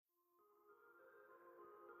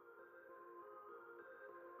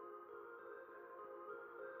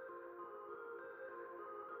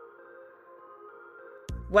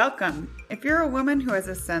Welcome. If you're a woman who has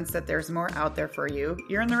a sense that there's more out there for you,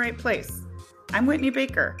 you're in the right place. I'm Whitney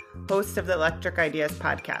Baker, host of the Electric Ideas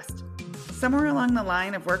podcast. Somewhere along the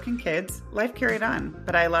line of work and kids, life carried on,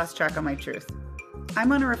 but I lost track of my truth.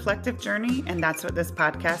 I'm on a reflective journey, and that's what this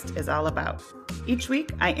podcast is all about. Each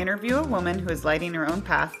week, I interview a woman who is lighting her own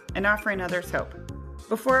path and offering others hope.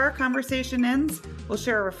 Before our conversation ends, we'll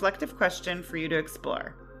share a reflective question for you to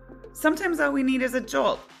explore. Sometimes all we need is a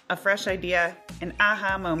jolt, a fresh idea, an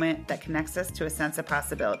aha moment that connects us to a sense of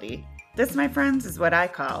possibility. This, my friends, is what I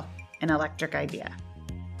call an electric idea.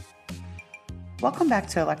 Welcome back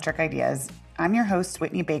to Electric Ideas. I'm your host,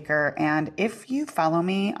 Whitney Baker, and if you follow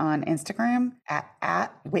me on Instagram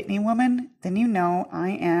at WhitneyWoman, then you know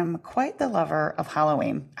I am quite the lover of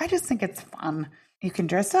Halloween. I just think it's fun. You can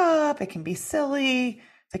dress up, it can be silly,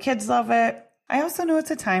 the kids love it. I also know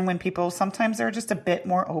it's a time when people sometimes are just a bit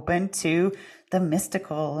more open to the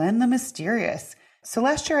mystical and the mysterious. So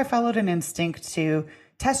last year I followed an instinct to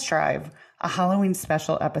test drive a Halloween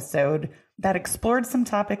special episode that explored some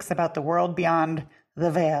topics about the world beyond the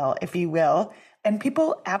veil, if you will, and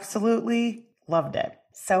people absolutely loved it.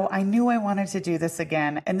 So I knew I wanted to do this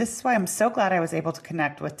again, and this is why I'm so glad I was able to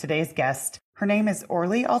connect with today's guest. Her name is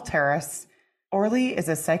Orly Altaras. Orly is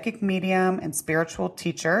a psychic medium and spiritual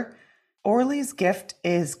teacher. Orly's gift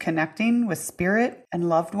is connecting with spirit and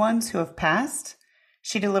loved ones who have passed.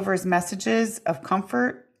 She delivers messages of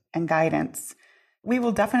comfort and guidance. We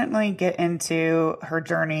will definitely get into her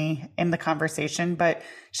journey in the conversation, but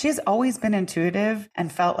she has always been intuitive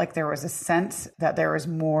and felt like there was a sense that there is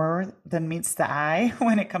more than meets the eye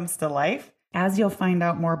when it comes to life. As you'll find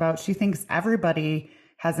out more about, she thinks everybody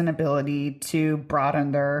has an ability to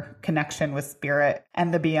broaden their connection with spirit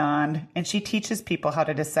and the beyond. And she teaches people how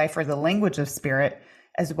to decipher the language of spirit,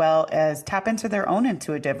 as well as tap into their own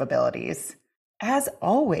intuitive abilities. As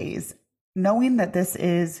always, knowing that this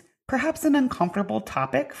is perhaps an uncomfortable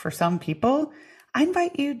topic for some people, I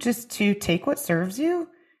invite you just to take what serves you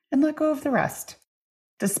and let go of the rest.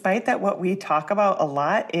 Despite that what we talk about a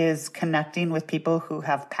lot is connecting with people who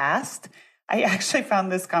have passed, I actually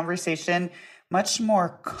found this conversation much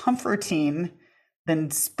more comforting than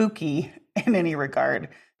spooky in any regard.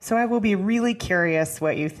 So I will be really curious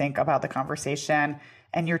what you think about the conversation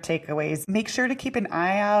and your takeaways. Make sure to keep an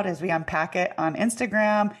eye out as we unpack it on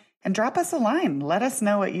Instagram and drop us a line. Let us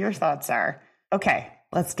know what your thoughts are. Okay,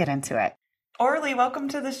 let's get into it. Orly, welcome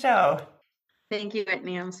to the show. Thank you,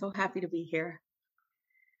 Whitney. I'm so happy to be here.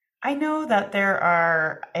 I know that there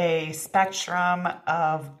are a spectrum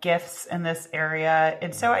of gifts in this area.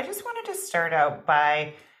 And so I just wanted to start out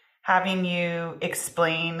by having you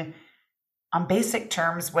explain on basic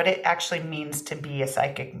terms what it actually means to be a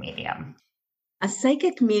psychic medium. A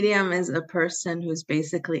psychic medium is a person who's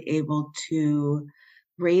basically able to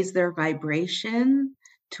raise their vibration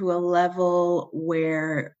to a level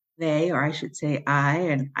where they, or I should say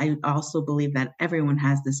and I also believe that everyone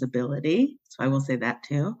has this ability, so I will say that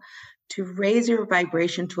too, to raise your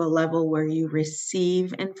vibration to a level where you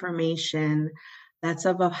receive information that's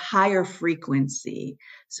of a higher frequency.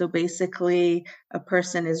 So basically, a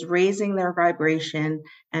person is raising their vibration,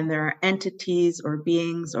 and there are entities or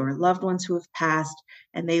beings or loved ones who have passed,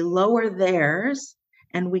 and they lower theirs,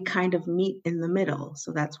 and we kind of meet in the middle.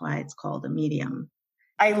 So that's why it's called a medium.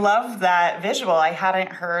 I love that visual. I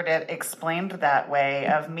hadn't heard it explained that way,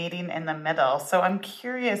 of meeting in the middle. So I'm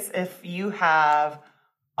curious if you have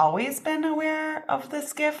always been aware of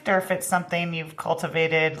this gift or if it's something you've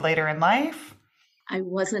cultivated later in life. I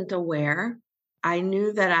wasn't aware. I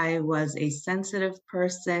knew that I was a sensitive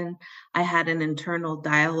person. I had an internal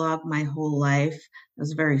dialogue my whole life. I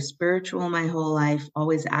was very spiritual my whole life,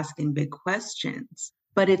 always asking big questions.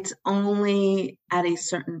 But it's only at a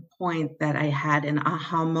certain point that I had an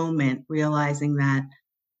aha moment, realizing that,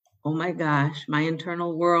 oh my gosh, my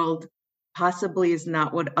internal world possibly is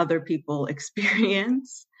not what other people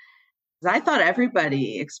experience. I thought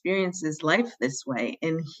everybody experiences life this way,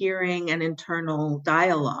 in hearing an internal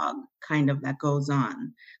dialogue kind of that goes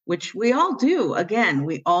on, which we all do. Again,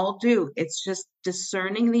 we all do. It's just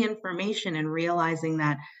discerning the information and realizing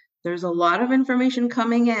that there's a lot of information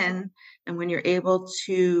coming in. And when you're able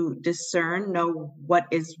to discern, know what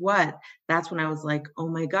is what, that's when I was like, oh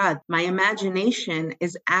my God, my imagination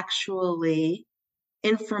is actually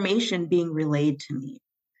information being relayed to me.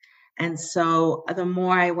 And so the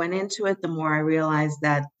more I went into it, the more I realized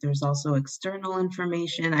that there's also external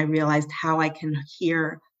information. I realized how I can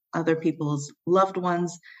hear other people's loved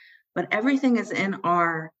ones, but everything is in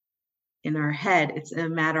our head. It's a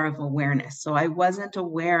matter of awareness. So I wasn't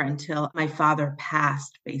aware until my father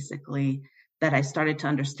passed, basically, that I started to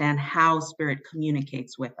understand how spirit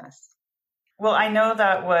communicates with us. Well, I know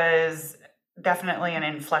that was definitely an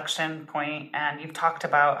inflection point, and you've talked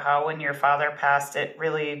about how when your father passed, it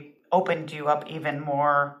really opened you up even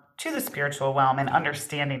more to the spiritual realm and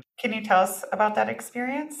understanding. Can you tell us about that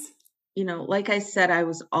experience? Like I said, I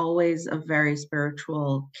was always a very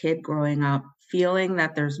spiritual kid growing up, feeling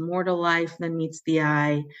that there's more to life than meets the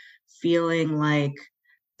eye, feeling like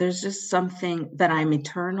there's just something that I'm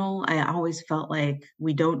eternal. I always felt like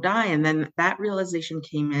we don't die. And then that realization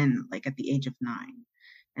came in like at the age of 9.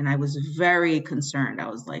 And I was very concerned. I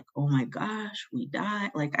was like, oh my gosh, we die.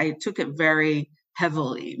 Like I took it very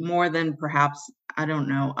heavily, more than perhaps, I don't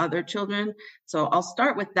know, other children. So I'll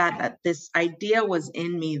start with that this idea was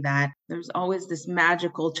in me that there's always this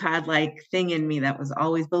magical childlike thing in me that was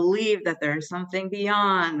always believed that there's something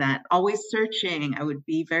beyond that, always searching. I would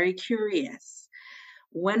be very curious.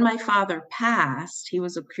 When my father passed, he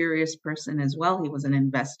was a curious person as well. He was an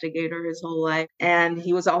investigator his whole life, and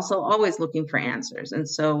he was also always looking for answers. And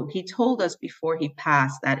so he told us before he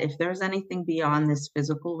passed that if there's anything beyond this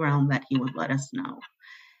physical realm, that he would let us know.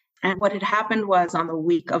 And what had happened was on the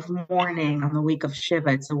week of mourning, on the week of Shiva,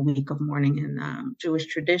 it's a week of mourning in Jewish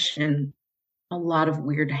tradition, a lot of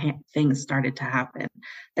weird things started to happen,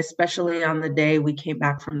 especially on the day we came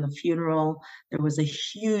back from the funeral. There was a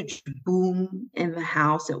huge boom in the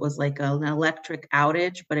house. It was like an electric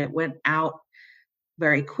outage, but it went out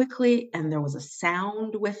very quickly and there was a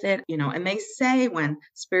sound with it, and they say when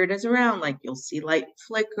spirit is around, like you'll see light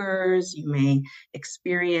flickers, you may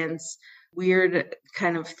experience weird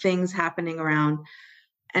kind of things happening around.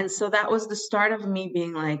 And so that was the start of me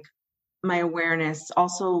being like, my awareness.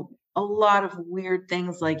 Also, a lot of weird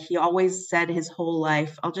things like he always said his whole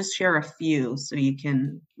life. I'll just share a few so you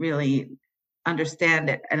can really understand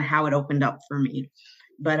it and how it opened up for me.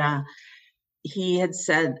 But he had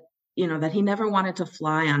said, that he never wanted to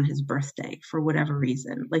fly on his birthday for whatever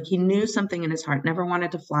reason. Like he knew something in his heart, never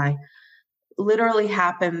wanted to fly. Literally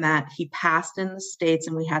happened that he passed in the States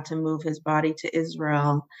and we had to move his body to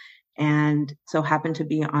Israel, and so happened to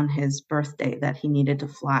be on his birthday that he needed to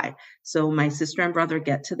fly. So my sister and brother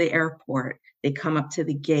get to the airport, they come up to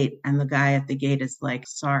the gate, and the guy at the gate is like,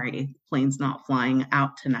 sorry, plane's not flying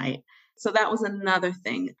out tonight. So that was another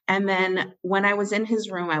thing. And then when I was in his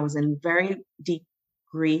room, I was in very deep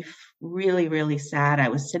grief, really, really sad. I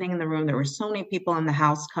was sitting in the room. There were so many people in the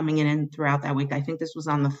house coming in and throughout that week. I think this was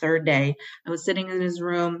on the third day. I was sitting in his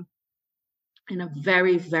room in a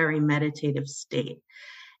very, very meditative state.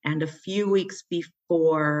 And a few weeks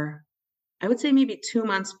before, I would say maybe 2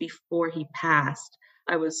 months before he passed,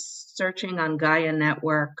 I was searching on Gaia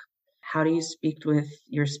Network. How do you speak with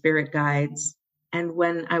your spirit guides? And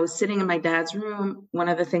when I was sitting in my dad's room, one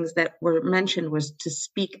of the things that were mentioned was to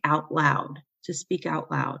speak out loud, to speak out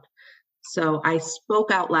loud. So I spoke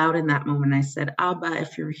out loud in that moment. I said, Abba,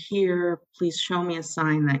 if you're here, please show me a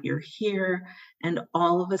sign that you're here. And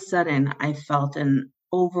all of a sudden, I felt an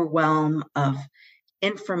overwhelm of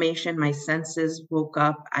information. My senses woke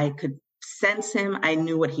up. I could sense him. I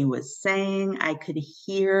knew what he was saying. I could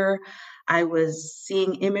hear. I was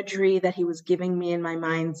seeing imagery that he was giving me in my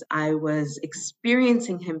mind's. I was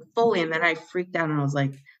experiencing him fully. And then I freaked out and I was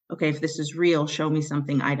like, okay, if this is real, show me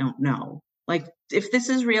something I don't know. Like, if this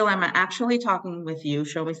is real, I'm actually talking with you.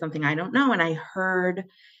 Show me something I don't know. And I heard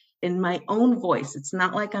in my own voice. It's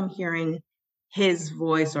not like I'm hearing his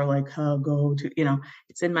voice or like, oh, go to,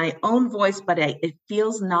 it's in my own voice, but it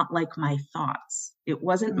feels not like my thoughts. It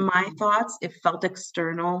wasn't my thoughts. It felt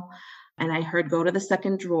external. And I heard, go to the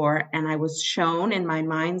second drawer. And I was shown in my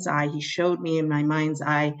mind's eye, he showed me in my mind's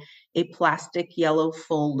eye a plastic yellow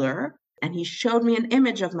folder. And he showed me an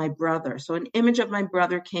image of my brother. So an image of my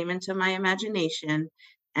brother came into my imagination,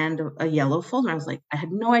 and a yellow folder. I was like, I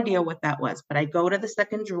had no idea what that was, but I go to the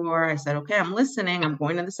second drawer. I said, okay, I'm listening. I'm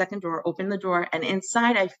going to the second drawer, open the drawer. And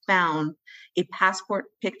inside I found a passport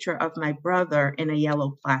picture of my brother in a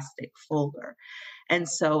yellow plastic folder. And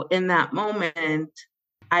so in that moment,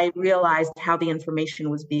 I realized how the information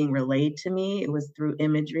was being relayed to me. It was through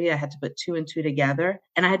imagery. I had to put two and two together.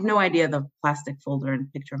 And I had no idea the plastic folder and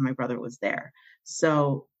picture of my brother was there.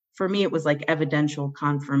 So for me, it was like evidential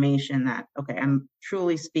confirmation that, okay, I'm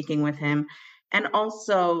truly speaking with him. And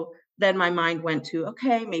also then my mind went to,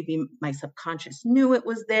 okay, maybe my subconscious knew it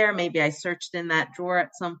was there. Maybe I searched in that drawer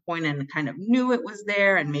at some point and kind of knew it was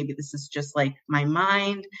there. And maybe this is just like my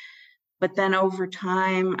mind. But then over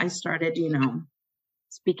time, I started,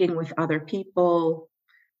 speaking with other people,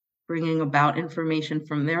 bringing about information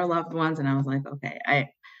from their loved ones. And I was like, okay,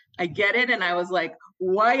 I get it. And I was like,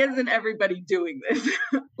 why isn't everybody doing this?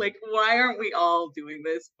 Like, why aren't we all doing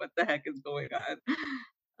this? What the heck is going on?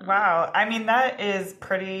 Wow. I mean, that is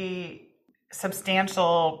pretty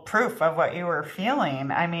substantial proof of what you were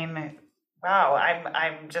feeling. I mean, wow,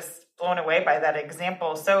 I'm just blown away by that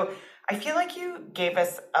example. So I feel like you gave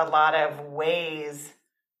us a lot of ways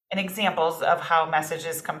and examples of how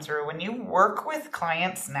messages come through. When you work with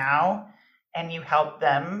clients now and you help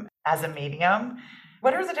them as a medium,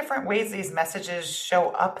 what are the different ways these messages show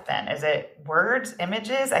up then? Is it words,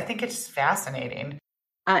 images? I think it's fascinating.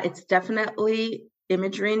 It's definitely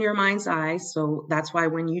imagery in your mind's eye. So that's why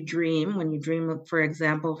when you dream, for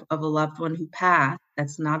example, of a loved one who passed,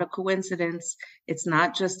 that's not a coincidence. It's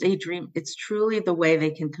not just a dream. It's truly the way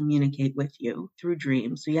they can communicate with you through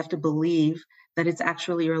dreams. So you have to believe that it's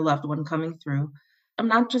actually your loved one coming through. I'm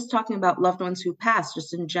not just talking about loved ones who passed,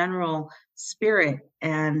 just in general, spirit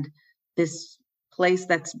and this place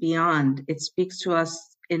that's beyond. It speaks to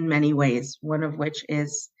us in many ways, one of which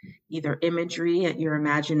is either imagery at your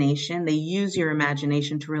imagination. They use your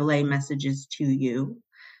imagination to relay messages to you.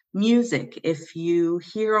 Music, if you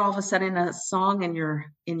hear all of a sudden a song in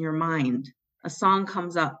your mind, a song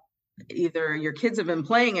comes up. Either your kids have been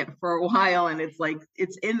playing it for a while and it's like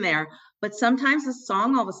it's in there, but sometimes the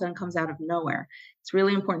song all of a sudden comes out of nowhere. It's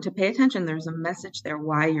really important to pay attention. There's a message there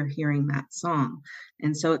why you're hearing that song.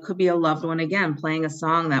 And so it could be a loved one again playing a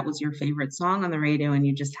song that was your favorite song on the radio, and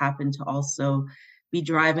you just happen to also be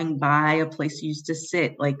driving by a place you used to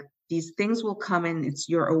sit. Like these things will come in. It's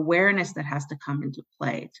your awareness that has to come into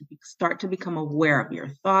play start to become aware of your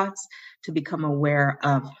thoughts, to become aware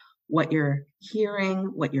of what you're hearing,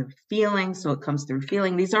 what you're feeling. So it comes through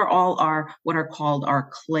feeling. These are all what are called our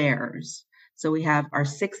clairs. So we have our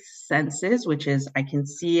six senses, which is I can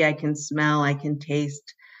see, I can smell, I can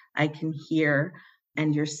taste, I can hear.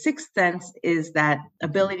 And your sixth sense is that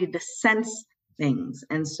ability to sense things.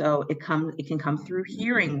 And so it can come through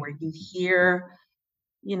hearing, where you hear,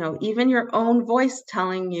 even your own voice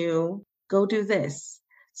telling you, go do this.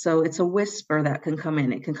 So it's a whisper that can come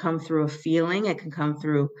in. It can come through a feeling. It can come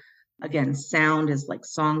through, again, sound is like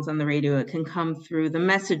songs on the radio. It can come through the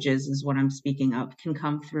messages is what I'm speaking of. It can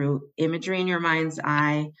come through imagery in your mind's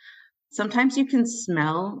eye. Sometimes you can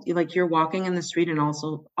smell, like you're walking in the street and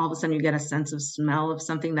also all of a sudden you get a sense of smell of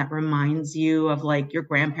something that reminds you of like your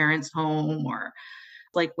grandparents' home, or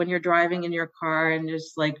like when you're driving in your car and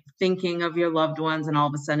just like thinking of your loved ones, and all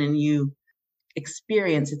of a sudden you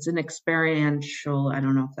experience, it's an experiential, I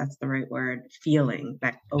don't know if that's the right word, feeling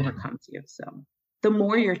that overcomes you. So the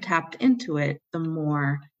more you're tapped into it, the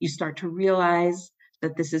more you start to realize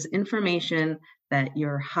that this is information that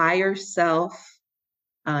your higher self,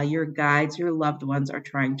 your guides, your loved ones are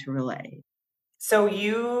trying to relay. So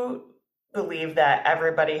you believe that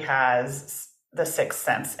everybody has the sixth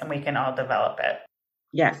sense and we can all develop it?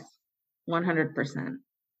 Yes, 100%.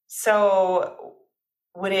 So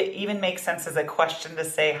would it even make sense as a question to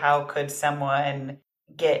say, how could someone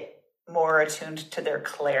get more attuned to their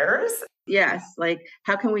clairs? Yes, like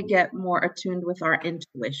how can we get more attuned with our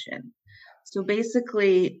intuition? So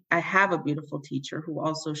basically, I have a beautiful teacher who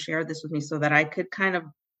also shared this with me so that I could kind of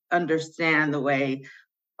understand the way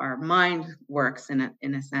our mind works in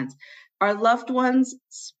a sense. Our loved ones,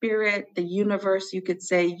 spirit, the universe, you could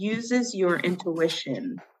say, uses your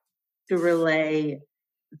intuition to relay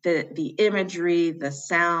the imagery, the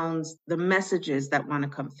sounds, the messages that want to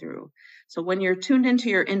come through. So when you're tuned into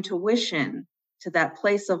your intuition, to that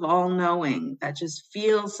place of all knowing that just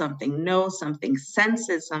feels something, knows something,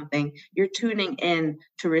 senses something, you're tuning in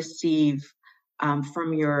to receive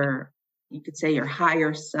from you could say your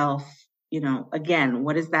higher self. Again,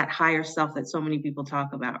 what is that higher self that so many people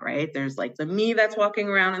talk about, right? There's like the me that's walking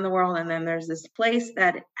around in the world, and then there's this place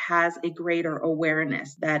that has a greater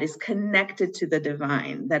awareness, that is connected to the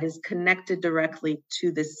divine, that is connected directly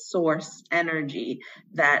to this source energy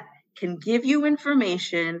that can give you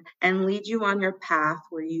information and lead you on your path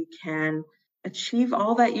where you can achieve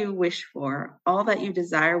all that you wish for, all that you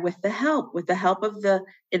desire with the help of the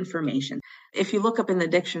information. If you look up in the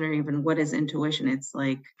dictionary, even what is intuition, it's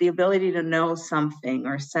like the ability to know something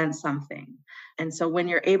or sense something. And so when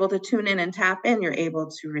you're able to tune in and tap in, you're able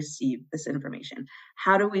to receive this information.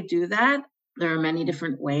 How do we do that? There are many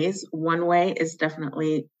different ways. One way is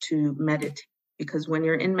definitely to meditate, because when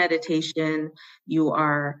you're in meditation, you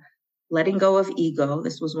are letting go of ego.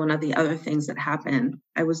 This was one of the other things that happened.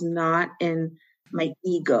 I was not in my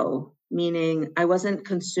ego, meaning I wasn't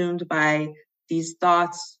consumed by these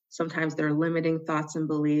thoughts. Sometimes they're limiting thoughts and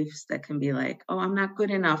beliefs that can be like, oh, I'm not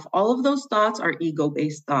good enough. All of those thoughts are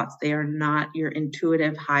ego-based thoughts. They are not your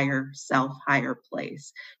intuitive higher self, higher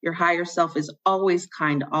place. Your higher self is always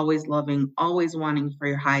kind, always loving, always wanting for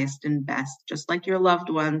your highest and best, just like your loved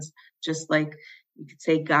ones, just like you could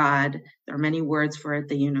say God. There are many words for it,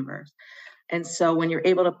 the universe. And so when you're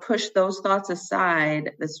able to push those thoughts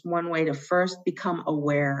aside, that's one way to first become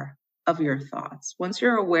aware of your thoughts. Once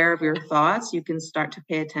you're aware of your thoughts, you can start to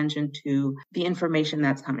pay attention to the information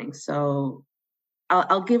that's coming. So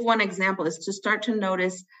I'll give one example is to start to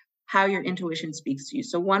notice how your intuition speaks to you.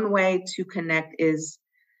 So one way to connect is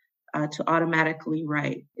to automatically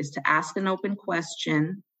write, is to ask an open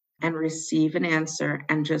question and receive an answer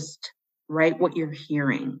and just write what you're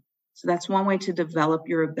hearing. So that's one way to develop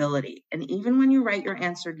your ability. And even when you write your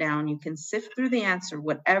answer down, you can sift through the answer.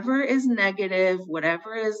 Whatever is negative,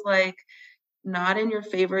 whatever is like not in your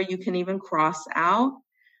favor, you can even cross out.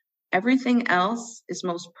 Everything else is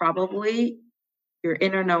most probably your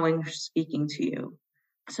inner knowing speaking to you.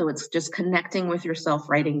 So it's just connecting with yourself,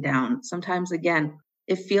 writing down. Sometimes, again,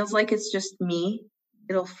 it feels like it's just me.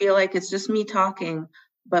 It'll feel like it's just me talking.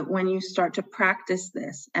 But when you start to practice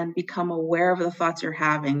this and become aware of the thoughts you're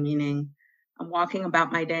having, meaning I'm walking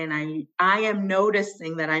about my day and I am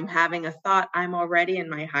noticing that I'm having a thought, I'm already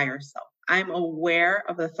in my higher self. I'm aware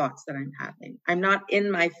of the thoughts that I'm having. I'm not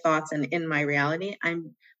in my thoughts and in my reality.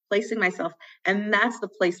 I'm placing myself, and that's the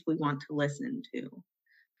place we want to listen to.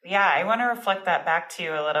 Yeah, I want to reflect that back to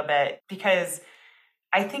you a little bit because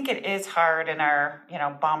I think it is hard in our,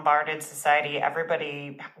 bombarded society.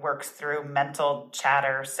 Everybody works through mental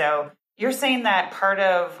chatter. So you're saying that part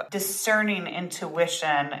of discerning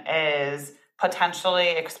intuition is potentially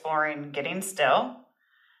exploring getting still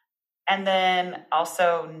and then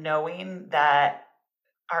also knowing that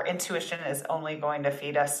our intuition is only going to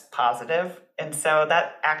feed us positive. And so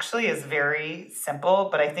that actually is very simple,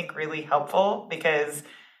 but I think really helpful because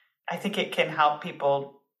I think it can help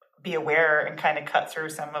people be aware and kind of cut through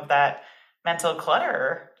some of that mental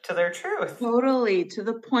clutter to their truth. Totally, to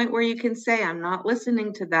the point where you can say, I'm not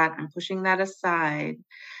listening to that, I'm pushing that aside.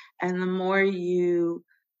 And the more you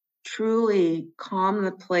truly calm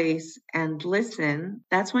the place and listen,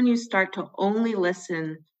 that's when you start to only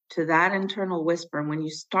listen to that internal whisper. And when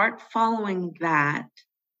you start following that,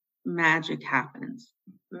 magic happens.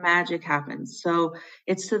 Magic happens. So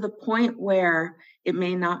it's to the point where it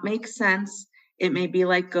may not make sense. It may be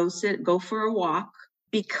like go for a walk.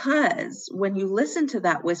 Because when you listen to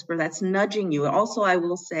that whisper, that's nudging you. Also, I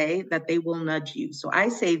will say that they will nudge you. So I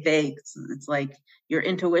say they, it's like your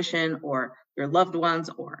intuition or your loved ones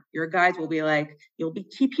or your guides will be like,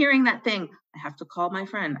 keep hearing that thing. I have to call my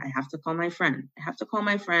friend. I have to call my friend. I have to call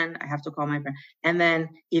my friend. I have to call my friend. And then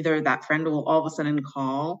either that friend will all of a sudden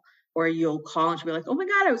call or you'll call and she'll be like, oh my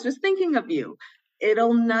God, I was just thinking of you.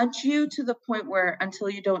 It'll nudge you to the point where until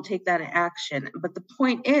you don't take that action. But the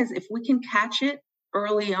point is, if we can catch it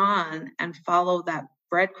early on and follow that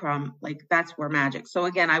breadcrumb, like that's where magic. So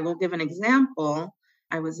again, I will give an example.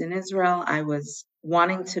 I was in Israel. I was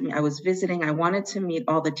visiting. I wanted to meet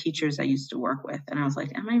all the teachers I used to work with. And I was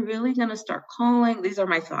like, am I really going to start calling? These are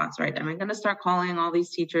my thoughts, right? Am I going to start calling all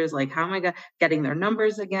these teachers? Like, how am I getting their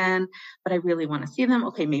numbers again? But I really want to see them.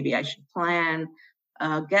 Okay, maybe I should plan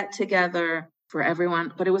a get together for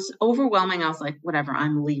everyone, but it was overwhelming. I was like, whatever,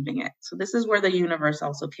 I'm leaving it. So this is where the universe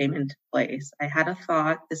also came into place. I had a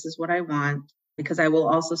thought, this is what I want, because I will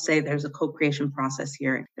also say there's a co-creation process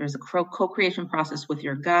here. There's a co-creation process with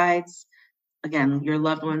your guides, again, your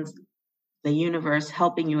loved ones, the universe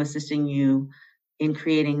helping you, assisting you in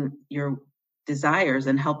creating your desires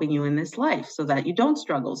and helping you in this life so that you don't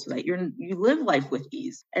struggle, so that you live life with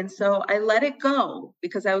ease. And so I let it go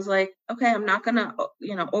because I was like, okay, I'm not going to,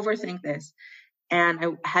 overthink this. And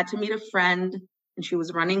I had to meet a friend and she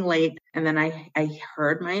was running late. And then I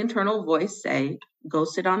heard my internal voice say, go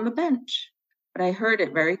sit on the bench. But I heard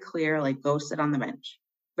it very clear, like, go sit on the bench.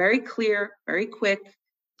 Very clear, very quick,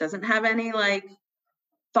 doesn't have any like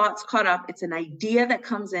thoughts caught up. It's an idea that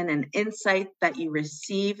comes in, an insight that you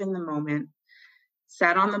receive in the moment.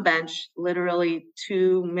 Sat on the bench. Literally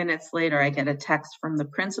 2 minutes later, I get a text from the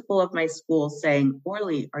principal of my school saying,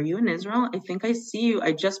 Orly, are you in Israel? I think I see you.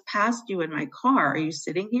 I just passed you in my car. Are you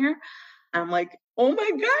sitting here? I'm like, oh my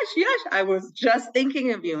gosh, yes, I was just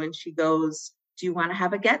thinking of you. And she goes, do you want to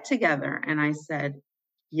have a get together? And I said,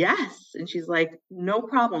 yes. And she's like, no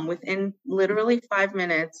problem. Within literally 5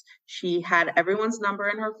 minutes, she had everyone's number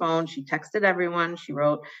in her phone. She texted everyone. She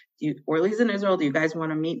wrote, Orly's in Israel. Do you guys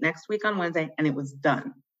want to meet next week on Wednesday? And it was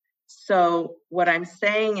done. So what I'm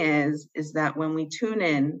saying is that when we tune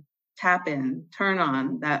in, tap in, turn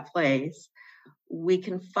on that place, we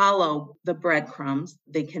can follow the breadcrumbs.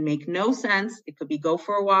 They can make no sense. It could be go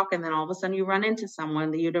for a walk and then all of a sudden you run into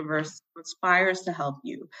someone. The universe conspires to help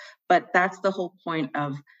you. But that's the whole point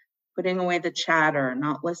of putting away the chatter,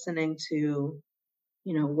 not listening to,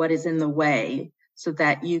 what is in the way, so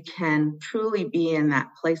that you can truly be in that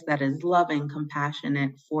place that is loving,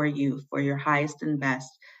 compassionate for you, for your highest and best.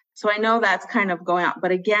 So I know that's kind of going out,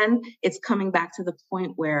 but again, it's coming back to the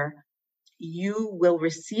point where you will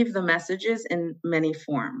receive the messages in many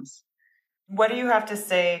forms. What do you have to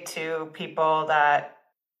say to people that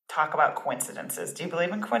talk about coincidences? Do you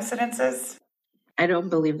believe in coincidences? I don't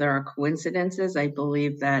believe there are coincidences. I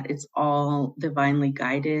believe that it's all divinely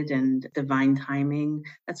guided and divine timing.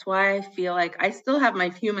 That's why I feel like I still have my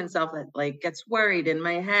human self that like gets worried in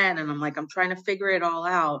my head and I'm like, I'm trying to figure it all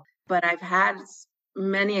out. But I've had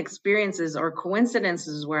many experiences or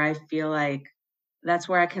coincidences where I feel like that's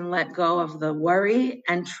where I can let go of the worry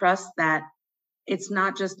and trust that it's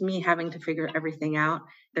not just me having to figure everything out.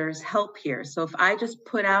 There's help here. So if I just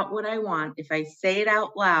put out what I want, if I say it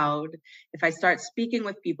out loud, if I start speaking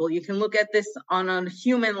with people, you can look at this on a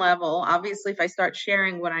human level. Obviously, if I start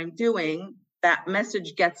sharing what I'm doing, that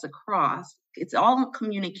message gets across. It's all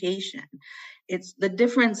communication. It's the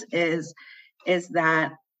difference is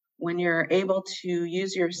that when you're able to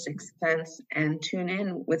use your sixth sense and tune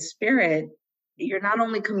in with spirit, you're not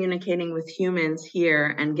only communicating with humans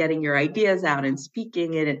here and getting your ideas out and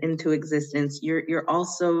speaking it into existence, you're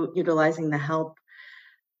also utilizing the help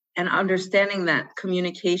and understanding that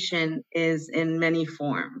communication is in many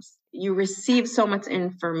forms. You receive so much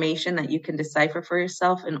information that you can decipher for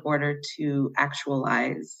yourself in order to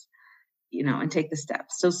actualize, and take the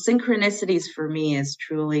steps. So synchronicities for me is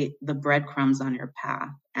truly the breadcrumbs on your path.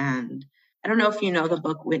 And I don't know if you know the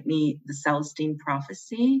book Whitney, The Celestine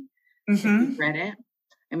Prophecy, if you've read it.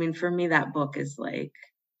 I mean, for me, that book is like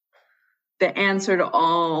the answer to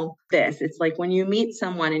all this. It's like when you meet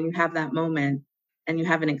someone and you have that moment and you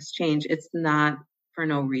have an exchange, it's not for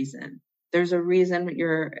no reason. There's a reason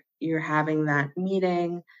you're having that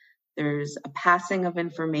meeting. There's a passing of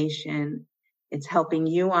information. It's helping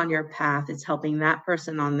you on your path. It's helping that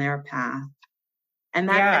person on their path. And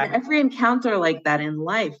every encounter like that in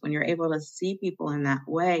life, when you're able to see people in that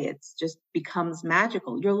way, it's just becomes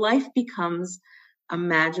magical. Your life becomes a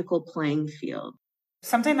magical playing field.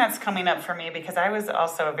 Something that's coming up for me, because I was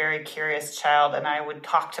also a very curious child and I would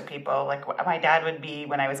talk to people. Like my dad would be,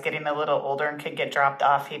 when I was getting a little older and could get dropped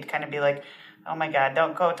off, he'd kind of be like, oh my God,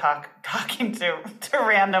 don't go talking to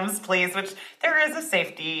randoms, please, which there is a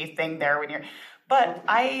safety thing there when you're, but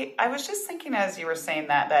I was just thinking as you were saying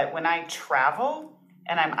that when I travel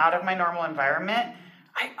and I'm out of my normal environment,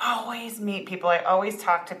 I always meet people. I always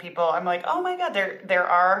talk to people. I'm like, oh my God, there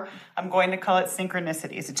are, I'm going to call it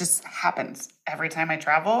synchronicities. It just happens every time I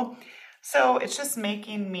travel. So it's just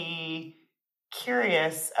making me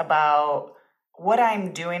curious about what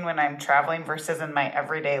I'm doing when I'm traveling versus in my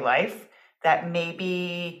everyday life that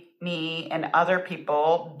maybe me and other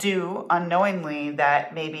people do unknowingly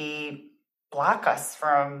that maybe block us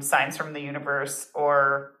from signs from the universe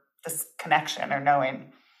or this connection or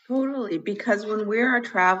knowing. Totally. Because when we are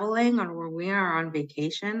traveling or when we are on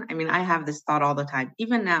vacation, I mean, I have this thought all the time,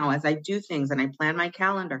 even now as I do things and I plan my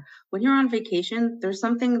calendar. When you're on vacation, there's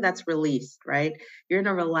something that's released, right? You're in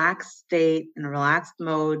a relaxed state, in a relaxed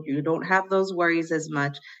mode. You don't have those worries as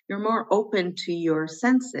much. You're more open to your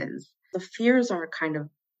senses. The fears are kind of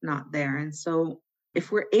not there. And so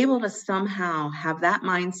if we're able to somehow have that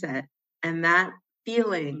mindset and that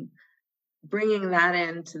feeling, bringing that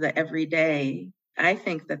into the everyday, I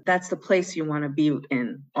think that that's the place you want to be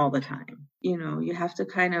in all the time. You have to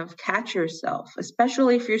kind of catch yourself,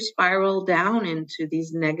 especially if you spiral down into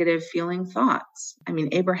these negative feeling thoughts. I mean,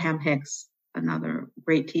 Abraham Hicks, another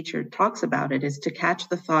great teacher, talks about it, is to catch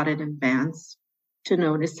the thought in advance, to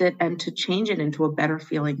notice it and to change it into a better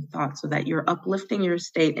feeling thought so that you're uplifting your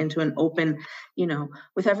state into an open,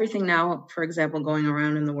 with everything now, for example, going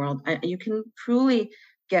around in the world, you can truly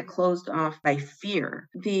get closed off by fear.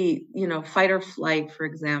 The, fight or flight, for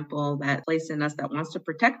example, that place in us that wants to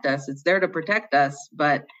protect us, it's there to protect us,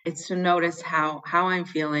 but it's to notice how I'm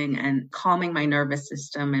feeling and calming my nervous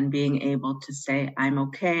system and being able to say, I'm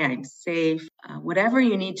okay, I'm safe. Whatever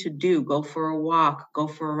you need to do, go for a walk, go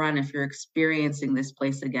for a run if you're experiencing this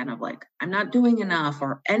place again of like, I'm not doing enough,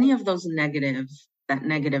 or any of those that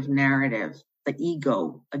negative narrative, the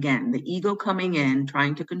ego coming in,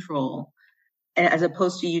 trying to control, as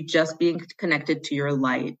opposed to you just being connected to your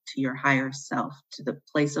light, to your higher self, to the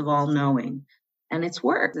place of all knowing. And it's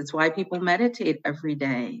work. It's why people meditate every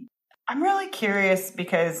day. I'm really curious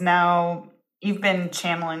because now you've been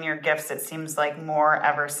channeling your gifts, it seems like, more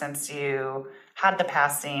ever since you had the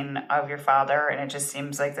passing of your father. And it just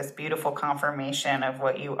seems like this beautiful confirmation of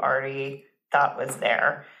what you already thought was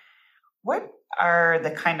there. What are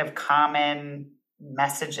the kind of common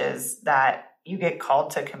messages that you get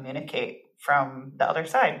called to communicate from the other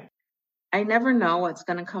side? I never know what's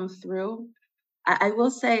going to come through. I will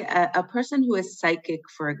say a person who is psychic,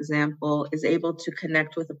 for example, is able to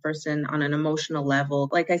connect with a person on an emotional level.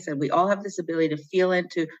 Like I said, we all have this ability to feel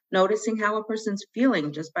into noticing how a person's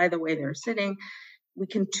feeling just by the way they're sitting. We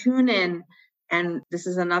can tune in. And this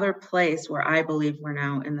is another place where I believe we're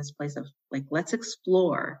now in this place of like, let's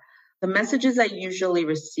explore. The messages I usually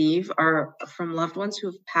receive are from loved ones who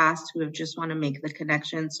have passed, who have just want to make the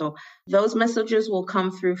connection. So those messages will come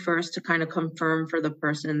through first to kind of confirm for the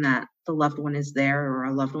person that the loved one is there or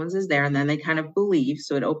a loved one's is there. And then they kind of believe.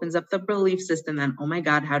 So it opens up the belief system that, oh my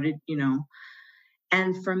God, how did you know?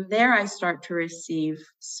 And from there, I start to receive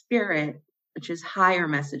spirit, which is higher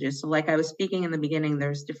messages. So, like I was speaking in the beginning,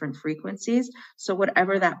 there's different frequencies. So,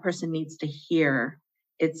 whatever that person needs to hear,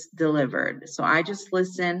 it's delivered. So, I just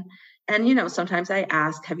listen. And, sometimes I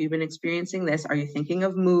ask, have you been experiencing this? Are you thinking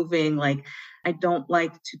of moving? Like, I don't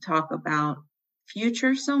like to talk about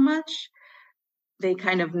future so much. They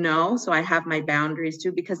kind of know. So, I have my boundaries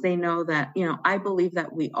too, because they know that, I believe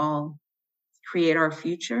that we all create our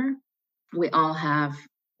future. We all have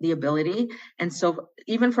the ability. And so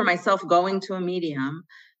even for myself going to a medium,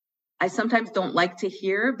 I sometimes don't like to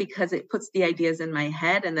hear because it puts the ideas in my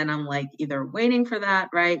head. And then I'm like either waiting for that,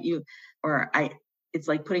 right? It's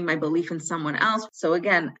like putting my belief in someone else. So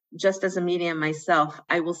again, just as a medium myself,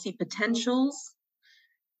 I will see potentials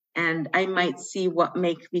and I might see what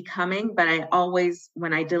may be coming, but I always,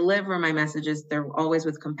 when I deliver my messages, they're always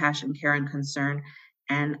with compassion, care, and concern.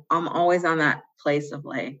 And I'm always on that place of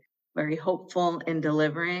like very hopeful in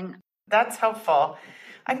delivering. That's helpful.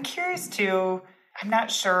 I'm curious too. I'm not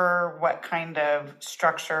sure what kind of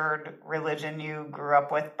structured religion you grew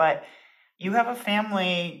up with, but you have a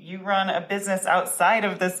family, you run a business outside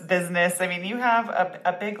of this business. I mean, you have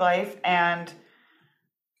a big life, and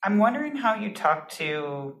I'm wondering how you talk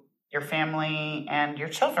to your family and your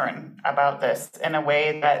children about this in a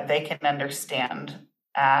way that they can understand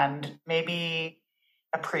and maybe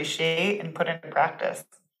appreciate and put into practice.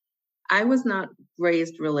 I was not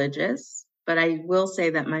raised religious, but I will say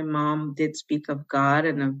that my mom did speak of God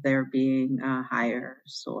and of there being a higher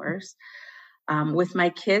source. With my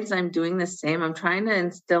kids, I'm doing the same. I'm trying to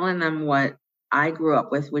instill in them what I grew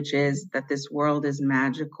up with, which is that this world is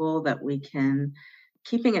magical, that we can,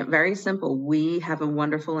 keeping it very simple, we have a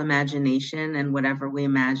wonderful imagination, and whatever we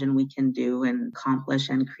imagine, we can do and accomplish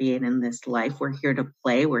and create in this life. We're here to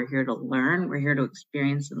play, we're here to learn, we're here to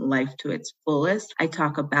experience life to its fullest. I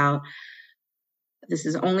talk about this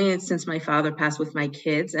is only since my father passed with my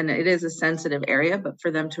kids, and it is a sensitive area, but for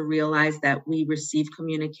them to realize that we receive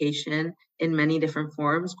communication in many different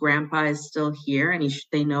forms. Grandpa is still here, and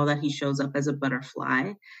they know that he shows up as a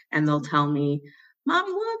butterfly, and they'll tell me, "Mom,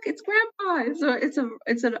 look, it's Grandpa.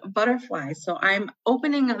 It's a butterfly." So I'm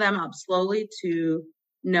opening them up slowly to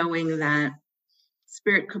knowing that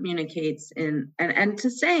spirit communicates and to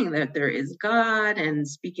saying that there is God, and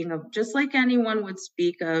speaking of just like anyone would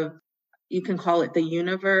speak of, you can call it the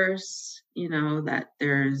universe, that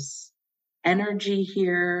there's energy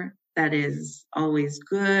here that is always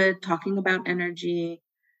good. Talking about energy,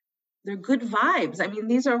 they're good vibes. I mean,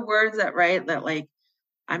 these are words that, right, that like,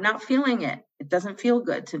 I'm not feeling it. It doesn't feel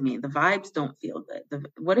good to me. The vibes don't feel good.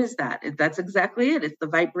 What is that? That's exactly it. It's the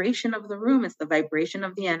vibration of the room. It's the vibration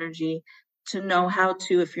of the energy. To know how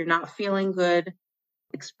to, if you're not feeling good,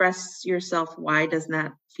 express yourself. Why does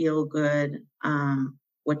that feel good?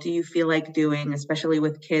 What do you feel like doing, especially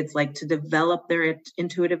with kids? Like, to develop their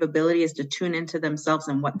intuitive ability is to tune into themselves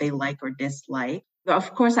and what they like or dislike.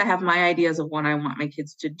 Of course, I have my ideas of what I want my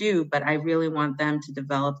kids to do, but I really want them to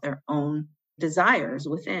develop their own desires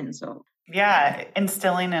within. So, yeah,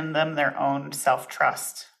 instilling in them their own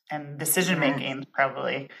self-trust and decision making, yes.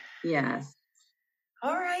 Probably. Yes.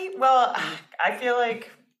 All right. Well, I feel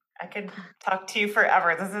like I could talk to you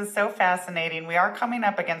forever. This is so fascinating. We are coming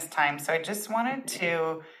up against time, so I just wanted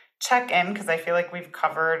to check in because I feel like we've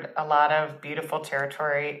covered a lot of beautiful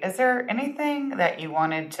territory. Is there anything that you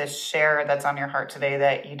wanted to share that's on your heart today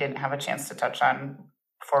that you didn't have a chance to touch on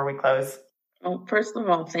before we close? Well, first of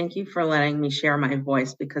all, thank you for letting me share my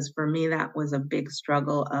voice, because for me, that was a big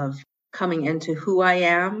struggle of coming into who I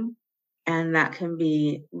am. And that can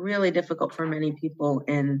be really difficult for many people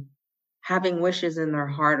in having wishes in their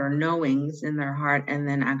heart or knowings in their heart, and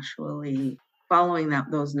then actually following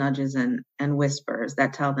those nudges and whispers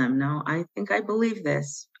that tell them, no, I think I believe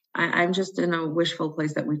this. I'm just in a wishful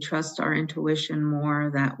place that we trust our intuition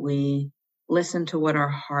more, that we listen to what our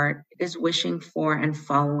heart is wishing for, and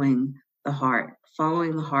following the heart,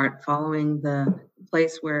 following the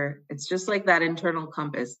place where it's just like that internal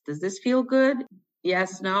compass. Does this feel good?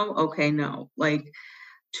 Yes, no, okay, no. Like,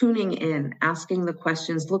 tuning in, asking the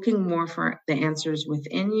questions, looking more for the answers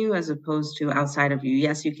within you as opposed to outside of you.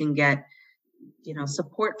 Yes, you can get,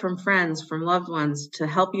 support from friends, from loved ones to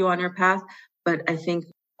help you on your path. But I think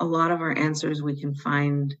a lot of our answers we can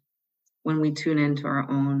find when we tune into our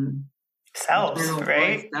own selves,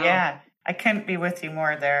 right? Voice. Yeah. I couldn't be with you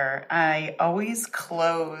more there. I always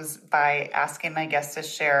close by asking my guests to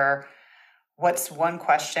share what's one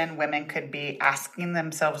question women could be asking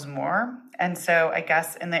themselves more. And so I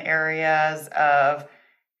guess in the areas of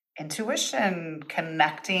intuition,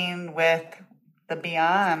 connecting with the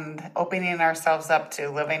beyond, opening ourselves up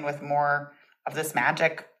to living with more of this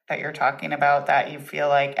magic that you're talking about, that you feel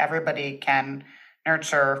like everybody can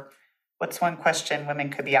nurture. What's one question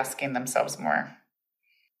women could be asking themselves more?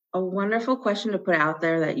 A wonderful question to put out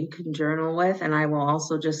there that you can journal with. And I will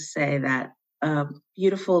also just say that a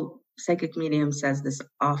beautiful psychic medium says this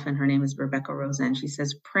often. Her name is Rebecca Rosa, and she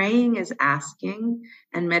says, praying is asking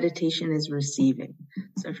and meditation is receiving.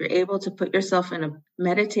 So if you're able to put yourself in a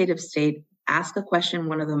meditative state, ask a question.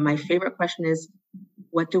 My favorite question is,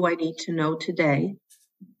 what do I need to know today?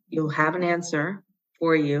 You'll have an answer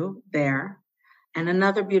for you there. And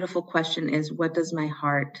another beautiful question is, what does my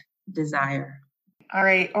heart desire? All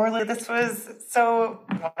right, Orly, this was so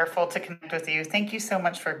wonderful to connect with you. Thank you so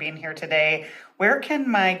much for being here today. Where can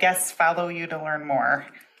my guests follow you to learn more?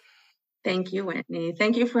 Thank you, Whitney.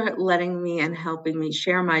 Thank you for letting me and helping me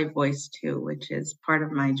share my voice too, which is part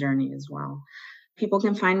of my journey as well. People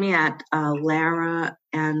can find me at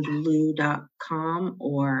laraandlou.com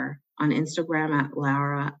or on Instagram at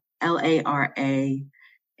Lara,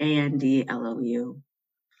 LARAANDLOU.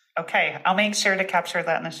 Okay, I'll make sure to capture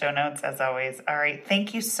that in the show notes as always. All right,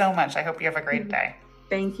 thank you so much. I hope you have a great day.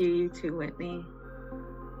 Thank you, you too, Whitney.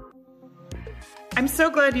 I'm so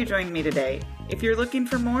glad you joined me today. If you're looking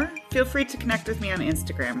for more, feel free to connect with me on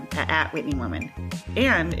Instagram at @WhitneyWoman.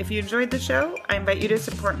 And if you enjoyed the show, I invite you to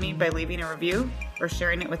support me by leaving a review or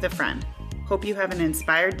sharing it with a friend. Hope you have an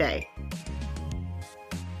inspired day.